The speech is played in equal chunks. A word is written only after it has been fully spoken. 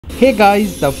Hey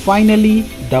guys, the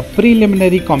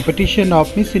preliminary competition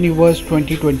of Miss Universe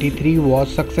 2023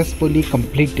 was successfully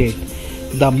completed.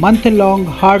 The month-long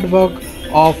hard work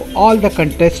of all the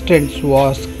contestants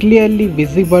was clearly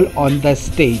visible on the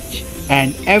stage,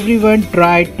 and everyone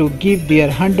tried to give their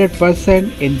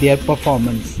 100% in their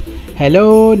performance.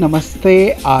 Hello,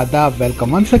 Namaste, Adab,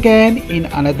 welcome once again in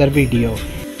another video.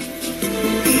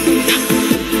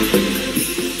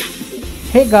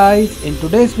 Hey guys, in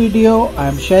today's video I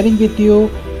am sharing with you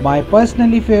my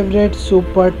personally favorite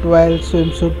Super 12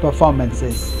 swimsuit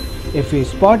performances. If you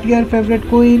spot your favorite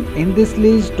queen in this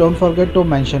list, don't forget to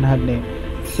mention her name.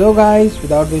 So guys,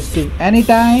 without wasting any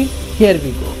time, here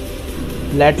we go.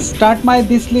 Let's start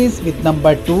this list with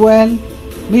number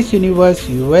 12, Miss Universe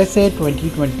USA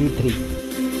 2023.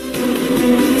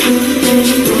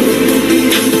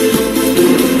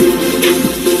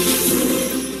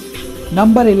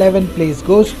 Number 11 place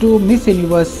goes to Miss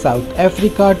Universe South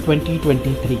Africa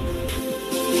 2023.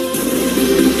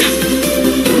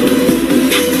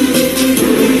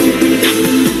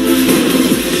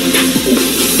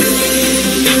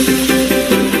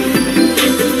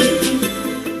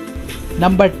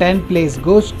 Number 10 place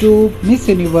goes to Miss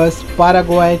Universe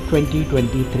Paraguay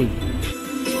 2023.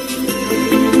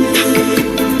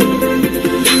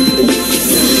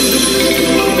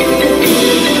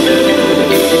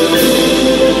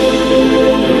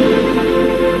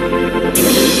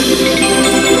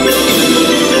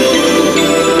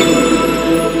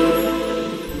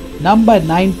 Number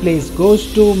 9 place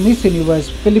goes to Miss Universe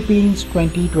Philippines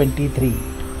 2023.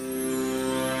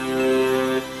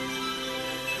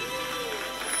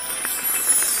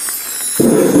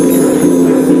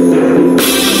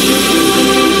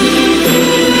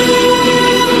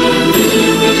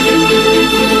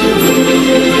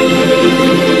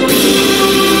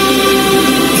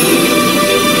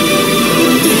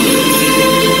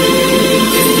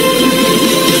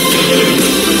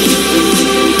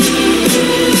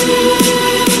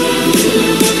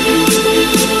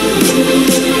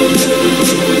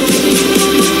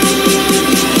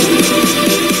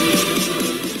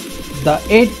 The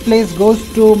 8th place goes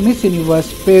to Miss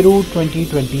Universe Peru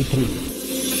 2023.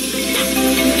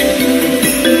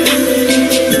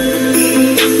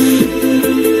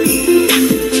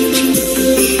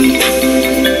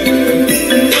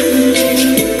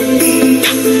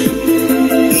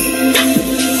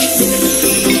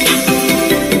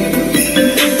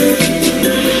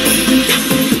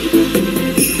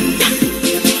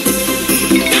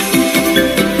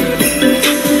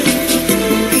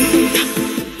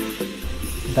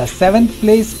 The 7th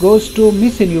place goes to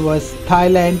Miss Universe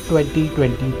Thailand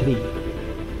 2023.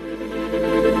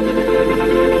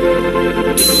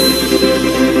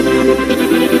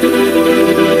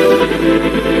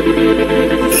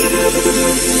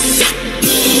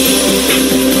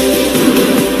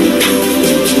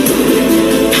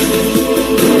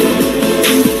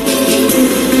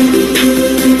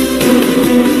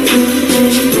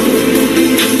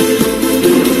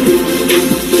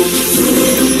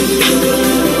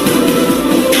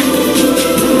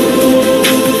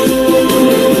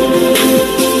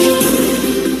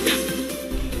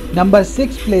 Number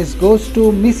 6 place goes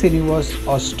to Miss Universe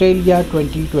Australia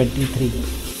 2023.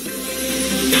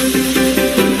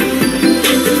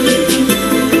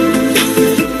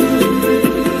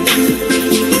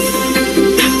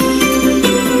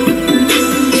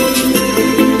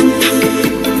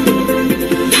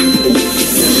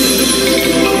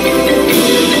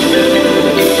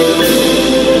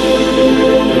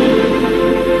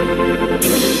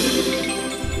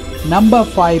 Number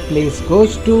 5 place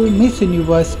goes to Miss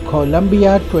Universe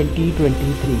Colombia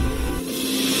 2023.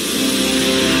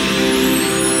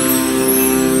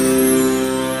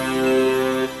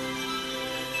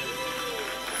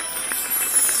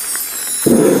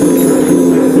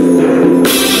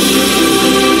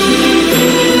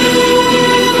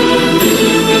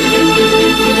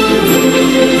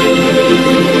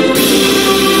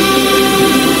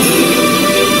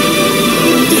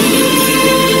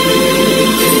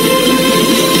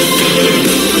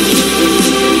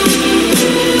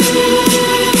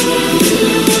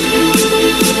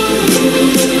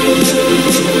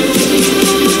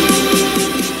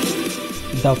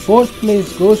 The 4th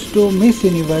place goes to Miss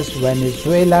Universe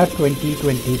Venezuela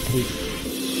 2023.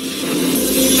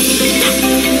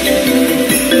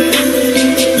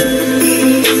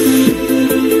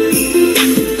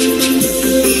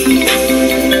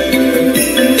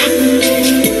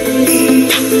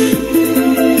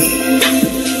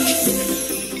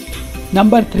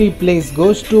 Number 3 place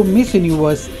goes to Miss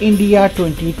Universe India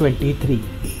 2023.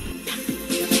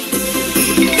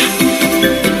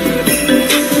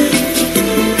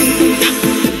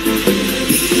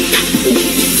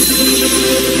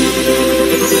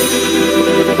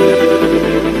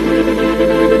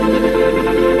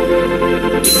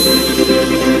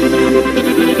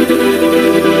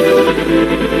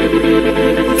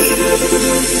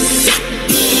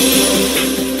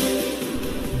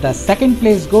 The second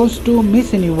place goes to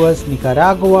Miss Universe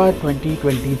Nicaragua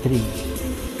 2023.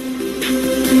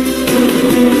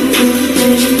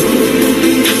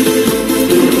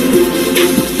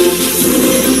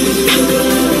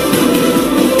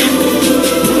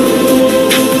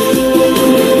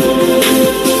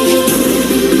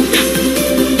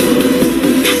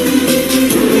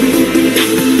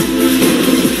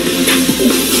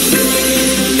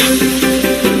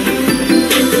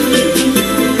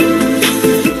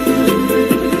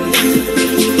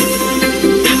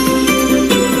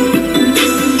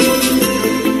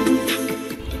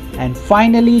 And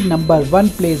finally, number 1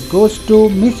 place goes to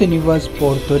Miss Universe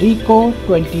Puerto Rico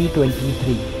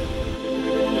 2023.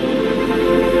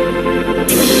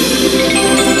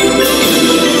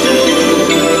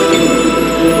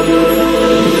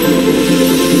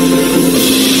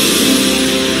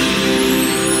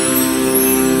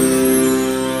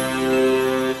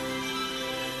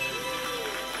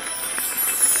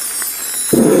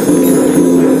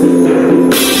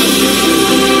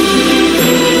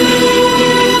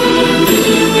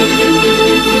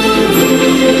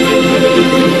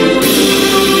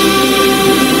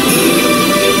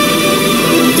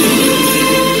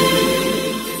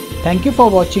 Thank you for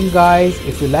watching guys.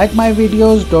 If you like my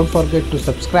videos, don't forget to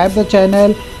subscribe the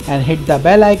channel and hit the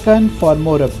bell icon for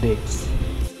more updates.